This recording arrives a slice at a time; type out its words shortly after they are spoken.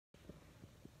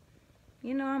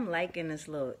You know, I'm liking this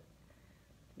little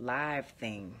live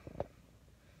thing.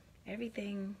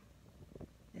 Everything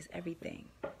is everything.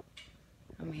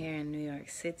 I'm here in New York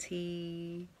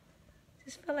City.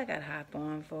 Just feel like I'd hop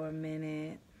on for a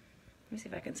minute. Let me see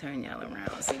if I can turn y'all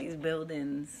around. See these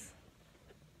buildings?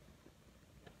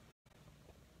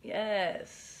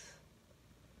 Yes.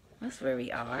 That's where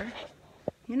we are.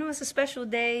 You know, it's a special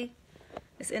day.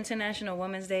 It's International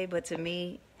Women's Day, but to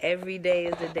me, every day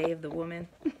is the day of the woman.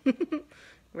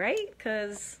 Right?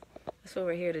 Because that's what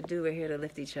we're here to do. We're here to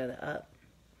lift each other up.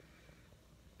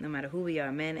 No matter who we are,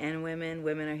 men and women.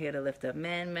 Women are here to lift up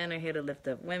men. Men are here to lift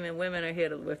up women. Women are here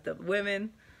to lift up women.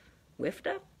 Whiffed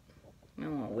up? I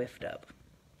don't want whiffed up.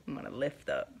 I want to lift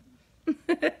up.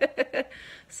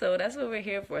 So that's what we're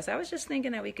here for. So I was just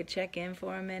thinking that we could check in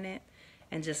for a minute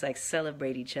and just like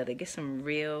celebrate each other. Get some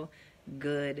real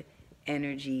good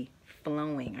energy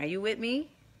flowing. Are you with me?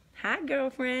 Hi,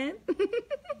 girlfriend.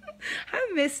 Hi,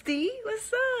 Misty.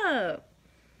 What's up?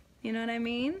 You know what I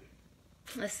mean?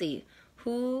 Let's see.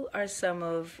 Who are some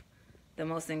of the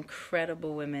most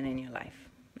incredible women in your life?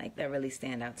 Like that really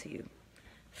stand out to you?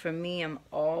 For me, I'm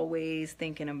always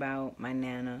thinking about my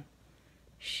Nana.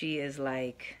 She is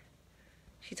like,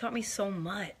 she taught me so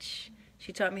much.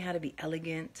 She taught me how to be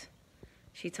elegant.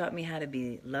 She taught me how to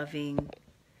be loving.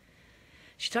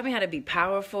 She taught me how to be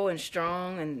powerful and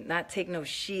strong and not take no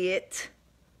shit.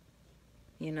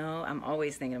 You know, I'm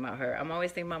always thinking about her. I'm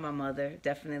always thinking about my mother.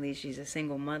 Definitely, she's a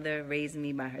single mother, raised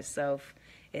me by herself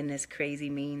in this crazy,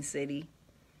 mean city.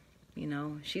 You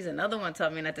know, she's another one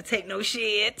taught me not to take no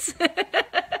shit.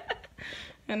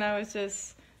 And I was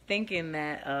just thinking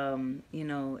that, you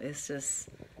know, it's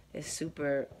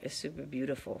super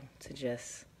beautiful to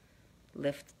just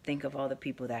think of all the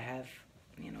people that have,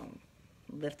 you know,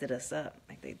 lifted us up.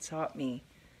 Like they taught me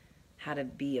how to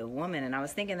be a woman. And I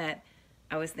was thinking that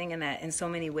in so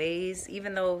many ways,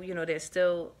 even though, you know, there's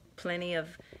still plenty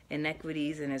of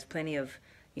inequities and there's plenty of,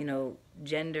 you know,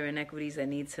 gender inequities that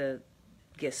need to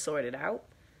get sorted out,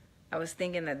 I was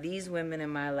thinking that these women in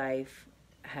my life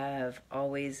have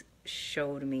always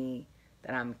showed me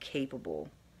that I'm capable,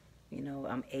 you know,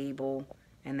 I'm able,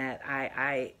 and that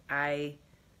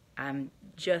I'm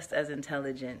just as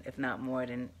intelligent, if not more,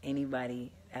 than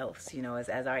anybody else, you know, as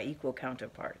our equal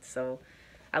counterparts. So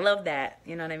I love that,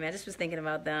 you know what I mean? I just was thinking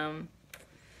about them.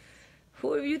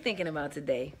 Who are you thinking about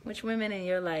today? Which women in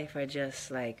your life are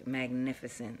just like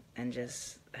magnificent and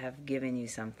just have given you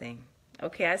something?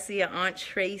 Okay, I see your Aunt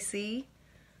Tracy.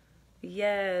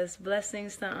 Yes,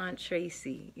 blessings to Aunt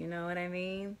Tracy. You know what I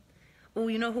mean? Oh,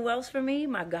 you know who else for me?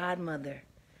 My godmother.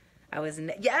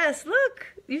 Yes, look,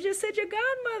 you just said your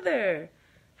godmother.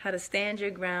 How to stand your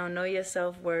ground, know your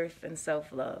self-worth, and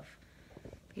self-love.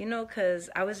 You know, because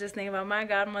I was just thinking about my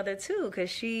godmother, too, because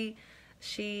she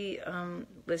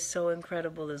was so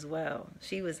incredible as well.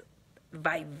 She was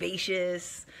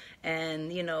vivacious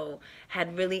and, you know,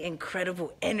 had really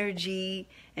incredible energy,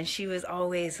 and she was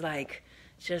always, like,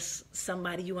 just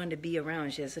somebody you wanted to be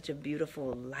around. She had such a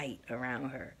beautiful light around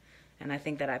her, and I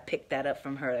think that I picked that up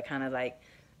from her, kind of, like,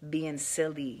 being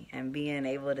silly and being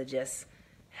able to just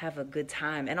have a good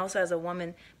time. And also as a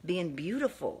woman, being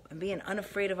beautiful and being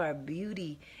unafraid of our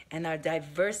beauty and our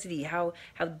diversity, how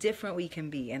different we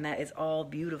can be. And that is all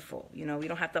beautiful. You know, we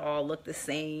don't have to all look the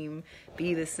same,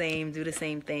 be the same, do the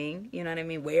same thing. You know what I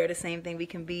mean? Wear the same thing. We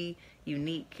can be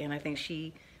unique. And I think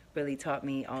she really taught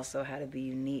me also how to be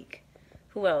unique.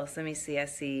 Who else? Let me see. I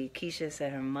see Keisha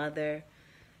said her mother,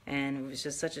 and was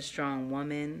just such a strong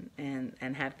woman,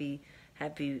 and happy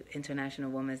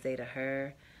International Women's Day to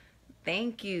her.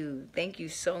 Thank you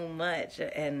so much,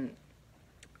 and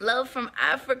love from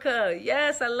Africa.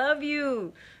 Yes, I love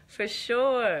you for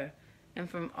sure. And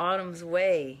from Autumn's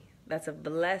Way, that's a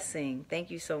blessing. Thank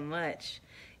you so much.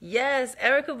 Yes,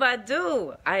 Erykah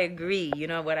Badu. I agree. You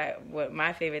know what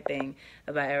my favorite thing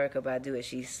about Erykah Badu is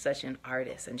she's such an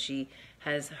artist, and she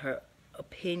has her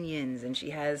opinions, and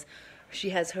she has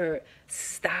her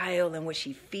style and what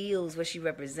she feels, what she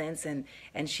represents, and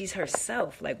she's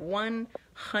herself, like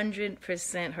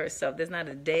 100% herself. There's not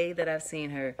a day that I've seen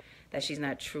her that she's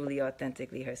not truly,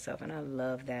 authentically herself, and I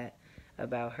love that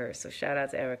about her. So shout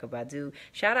out to Erykah Badu.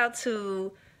 Shout out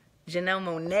to Janelle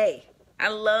Monáe. I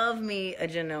love me a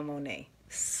Janelle Monáe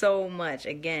so much.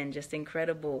 Again, just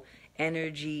incredible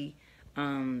energy,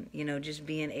 you know, just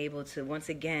being able to, once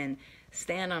again,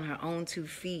 stand on her own 2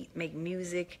 feet, make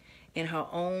music in her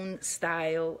own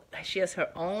style. She has her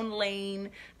own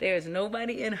lane. There's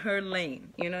nobody in her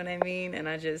lane. You know what I mean? And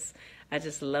I just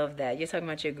love that. You're talking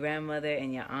about your grandmother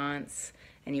and your aunts,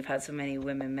 and you've had so many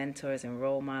women mentors and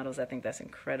role models. I think that's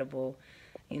incredible.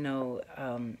 You know,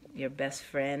 your best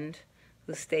friend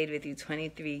who stayed with you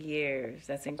 23 years.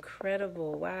 That's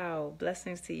incredible. Wow.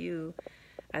 Blessings to you.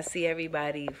 I see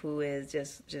everybody who is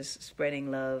just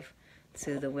spreading love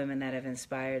to the women that have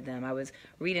inspired them. I was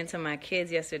reading to my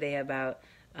kids yesterday about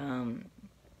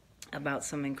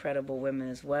some incredible women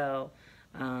as well,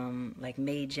 like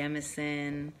Mae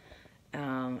Jemison.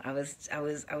 I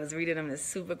was reading them this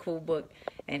super cool book,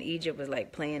 and Egypt was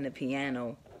like playing the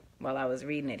piano while I was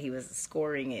reading it. He was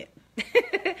scoring it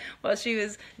while she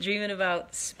was dreaming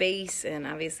about space, and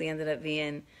obviously ended up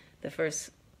being the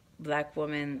first Black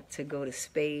woman to go to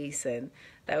space, and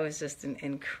that was just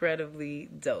incredibly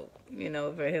dope,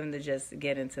 for him to just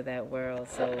get into that world.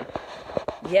 So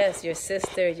yes, your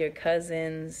sister, your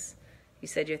cousins. You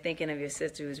said you're thinking of your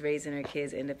sister who's raising her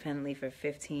kids independently for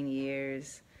 15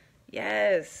 years.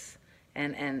 Yes.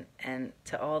 And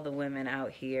to all the women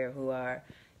out here who are,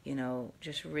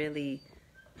 just really,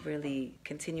 really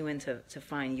continuing to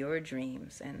find your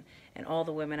dreams, and all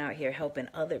the women out here helping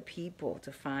other people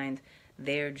to find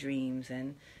their dreams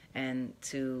and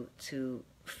to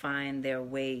find their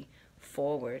way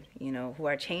forward, who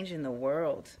are changing the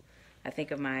world. I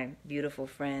think of my beautiful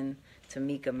friend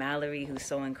Tamika Mallory, who's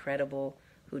so incredible,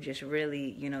 who just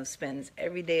really, spends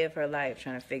every day of her life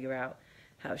trying to figure out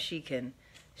how she can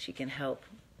help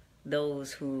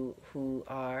those who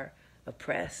are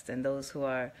oppressed and those who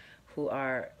are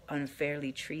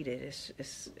unfairly treated.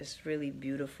 It's really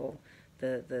beautiful,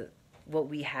 the what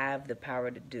we have the power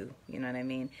to do, you know what I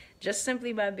mean? Just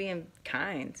simply by being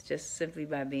kind, just simply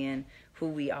by being who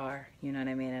we are, you know what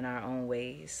I mean, in our own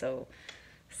ways. So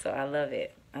I love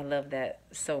it. I love that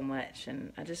so much.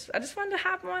 And I just wanted to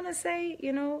hop on and say,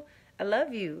 I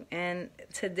love you. And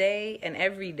today and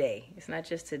every day, it's not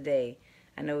just today.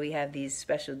 I know we have these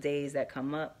special days that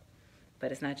come up,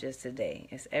 but it's not just today.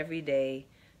 It's every day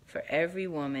for every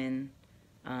woman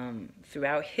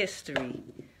throughout history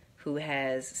who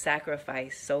has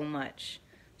sacrificed so much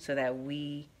so that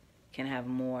we can have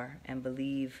more and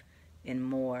believe in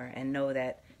more and know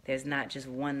that there's not just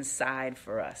one side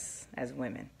for us as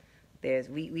women.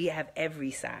 We have every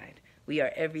side. We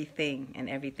are everything, and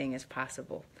everything is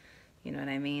possible. You know what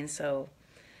I mean? So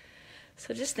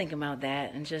just think about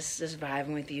that, and just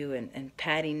vibing with you. And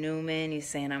Patty Newman, you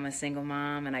saying I'm a single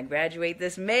mom and I graduate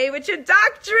this May with your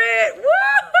doctorate. Woo!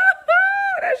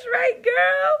 That's right,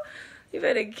 girl. You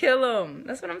better kill them.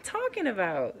 That's what I'm talking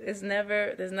about. There's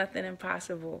nothing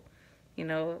impossible.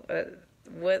 What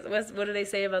do they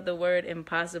say about the word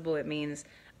impossible? It means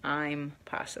I'm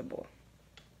possible.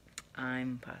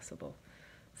 I'm possible.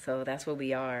 So that's what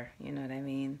we are, you know what I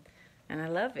mean? And I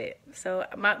love it. So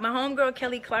my homegirl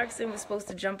Kelly Clarkson was supposed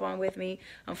to jump on with me.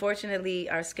 Unfortunately,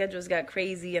 our schedules got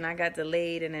crazy and I got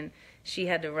delayed, and then she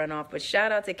had to run off. But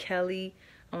shout out to Kelly.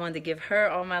 I wanted to give her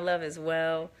all my love as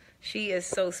well. She is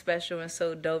so special and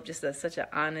so dope, just such an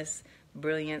honest,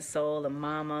 brilliant soul, a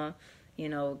mama,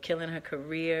 killing her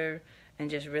career,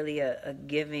 and just really a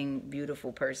giving,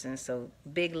 beautiful person. So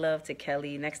big love to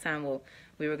Kelly. Next time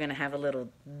we were going to have a little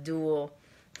dual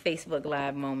Facebook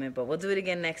Live moment, but we'll do it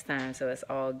again next time, so it's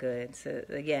all good. So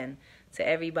again, to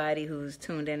everybody who's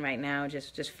tuned in right now,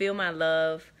 just feel my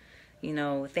love.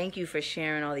 Thank you for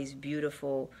sharing all these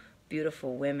beautiful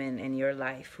women in your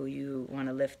life who you want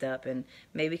to lift up, and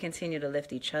maybe continue to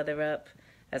lift each other up.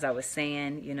 As I was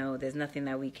saying, there's nothing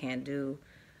that we can't do.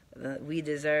 We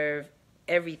deserve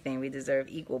everything. We deserve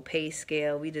equal pay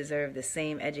scale. We deserve the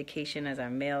same education as our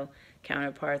male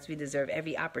counterparts. We deserve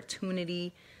every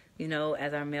opportunity,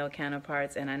 as our male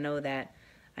counterparts. And I know that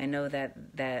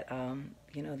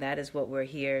that is what we're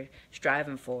here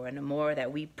striving for. And the more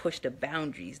that we push the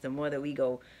boundaries, the more that we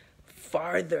go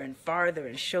farther and farther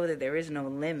and show that there is no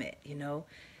limit,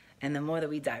 and the more that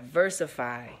we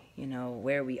diversify,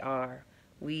 where we are,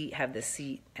 we have the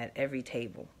seat at every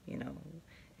table,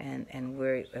 and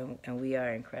we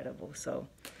are incredible. So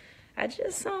I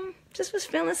just was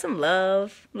feeling some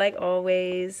love like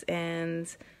always, and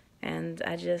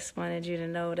I just wanted you to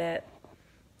know that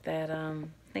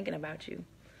thinking about you.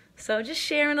 So just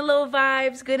sharing a little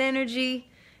vibes, good energy,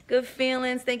 good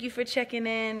feelings. Thank you for checking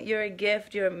in. You're a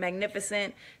gift. You're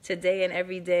magnificent today and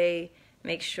every day.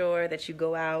 Make sure that you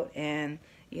go out and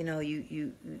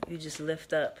you just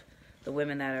lift up the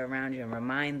women that are around you and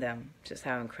remind them just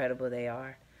how incredible they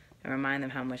are, and remind them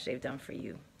how much they've done for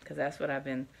you, because that's what I've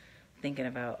been thinking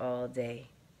about all day.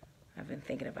 I've been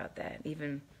thinking about that.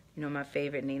 Even my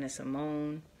favorite, Nina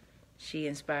Simone, she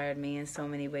inspired me in so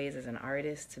many ways as an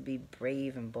artist to be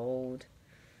brave and bold.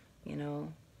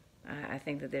 I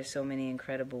think that there's so many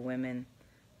incredible women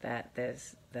that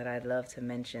I'd love to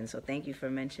mention. So thank you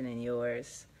for mentioning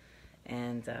yours.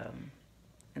 And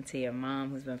And to your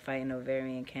mom, who's been fighting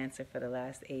ovarian cancer for the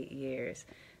last 8 years.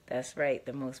 That's right,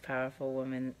 the most powerful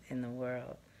woman in the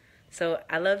world. So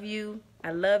I love you.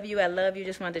 I love you. I love you.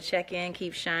 Just wanted to check in,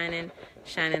 keep shining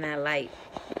that light.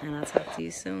 And I'll talk to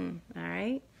you soon. All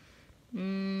right?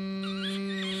 Mwah.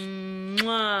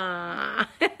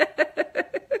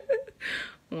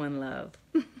 One love.